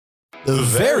The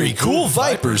Very Cool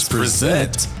Vipers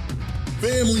present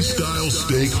Family Style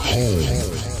Steak Home.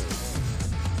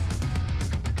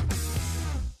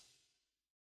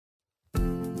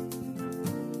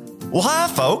 Well, hi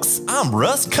folks, I'm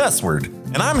Russ Cussword,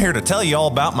 and I'm here to tell you all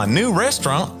about my new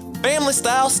restaurant, Family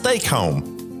Style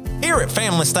SteakHOME. Here at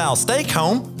Family Style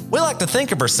SteakHOME, we like to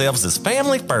think of ourselves as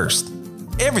family first.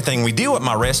 Everything we do at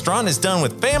my restaurant is done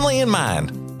with family in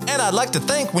mind. And I'd like to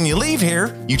think when you leave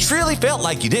here, you truly felt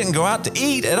like you didn't go out to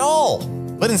eat at all,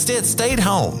 but instead stayed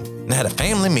home and had a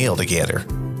family meal together.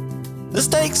 The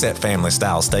steaks at Family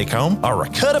Style SteakHOME are a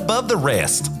cut above the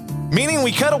rest, meaning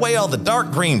we cut away all the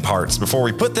dark green parts before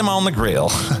we put them on the grill.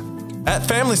 At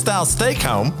Family Style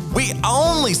SteakHOME, we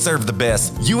only serve the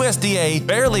best USDA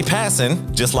barely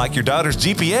passing, just like your daughter's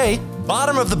GPA,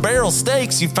 bottom of the barrel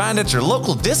steaks you find at your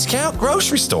local discount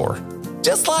grocery store,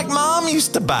 just like Mom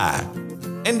used to buy.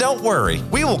 And don't worry,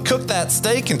 we will cook that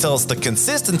steak until it's the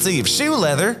consistency of shoe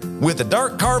leather with a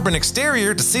dark carbon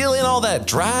exterior to seal in all that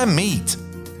dry meat.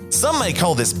 Some may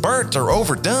call this burnt or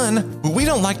overdone, but we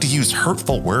don't like to use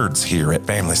hurtful words here at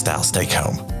Family Style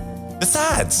SteakHOME.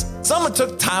 Besides, someone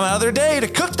took time out of their day to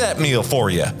cook that meal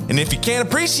for you, and if you can't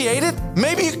appreciate it,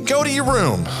 maybe you can go to your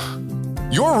room.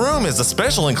 Your room is a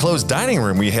special enclosed dining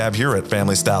room we have here at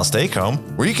Family Style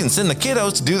SteakHOME, where you can send the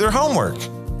kiddos to do their homework.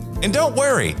 And don't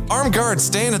worry, armed guards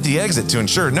stand at the exit to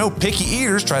ensure no picky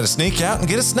eaters try to sneak out and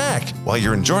get a snack while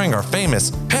you're enjoying our famous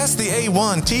Pass the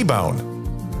A1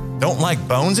 T-bone. Don't like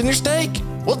bones in your steak?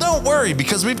 Well, don't worry,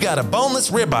 because we've got a boneless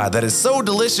ribeye that is so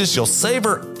delicious you'll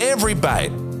savor every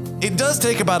bite. It does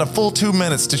take about a full 2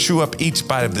 minutes to chew up each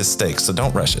bite of this steak, so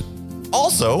don't rush it.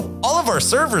 Also, all of our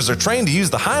servers are trained to use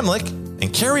the Heimlich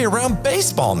and carry around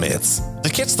baseball mitts to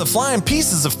catch the flying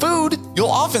pieces of food you'll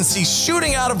often see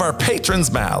shooting out of our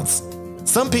patrons' mouths.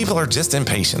 Some people are just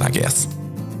impatient, I guess.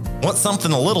 Want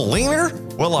something a little leaner?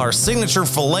 Well, our signature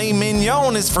filet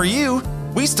mignon is for you.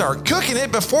 We start cooking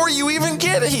it before you even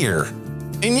get here.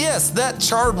 And yes, that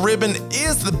charred ribbon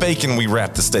is the bacon we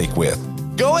wrap the steak with.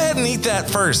 Go ahead and eat that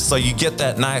first so you get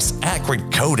that nice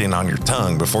acrid coating on your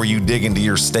tongue before you dig into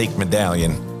your steak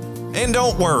medallion. And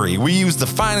don't worry, we use the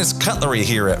finest cutlery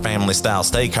here at Family Style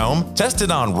SteakHOME,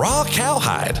 tested on raw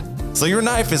cowhide, so your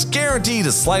knife is guaranteed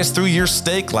to slice through your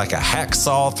steak like a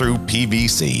hacksaw through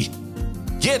PVC.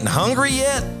 Getting hungry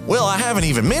yet? Well, I haven't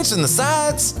even mentioned the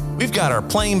sides. We've got our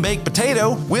plain baked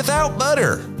potato without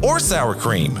butter or sour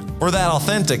cream for that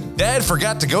authentic Dad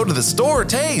forgot to go to the store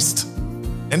taste.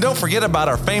 And don't forget about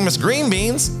our famous green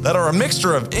beans that are a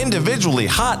mixture of individually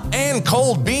hot and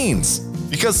cold beans,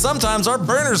 because sometimes our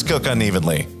burners cook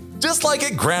unevenly, just like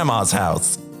at Grandma's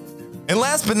house. And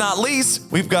last but not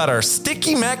least, we've got our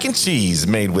sticky mac and cheese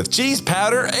made with cheese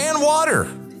powder and water,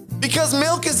 because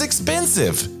milk is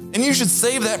expensive and you should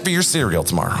save that for your cereal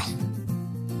tomorrow.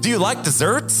 Do you like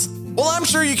desserts? Well, I'm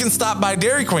sure you can stop by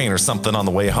Dairy Queen or something on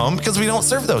the way home, because we don't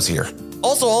serve those here.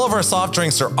 Also, all of our soft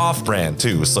drinks are off-brand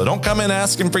too, so don't come in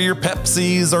asking for your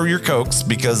Pepsis or your Cokes,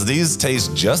 because these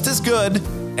taste just as good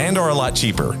and are a lot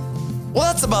cheaper. Well,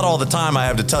 that's about all the time I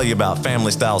have to tell you about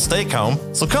Family Style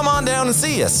SteakHOME, so come on down and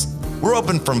see us. We're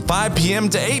open from 5 p.m.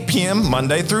 to 8 p.m.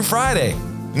 Monday through Friday.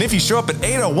 And if you show up at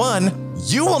 8:01,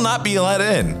 you will not be let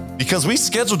in, because we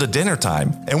scheduled a dinner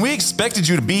time and we expected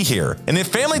you to be here. And if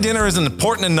family dinner isn't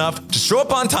important enough to show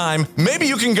up on time, maybe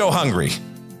you can go hungry.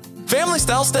 Family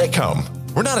Style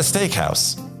SteakHOME. We're not a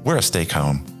steakhouse, we're a steak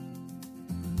home.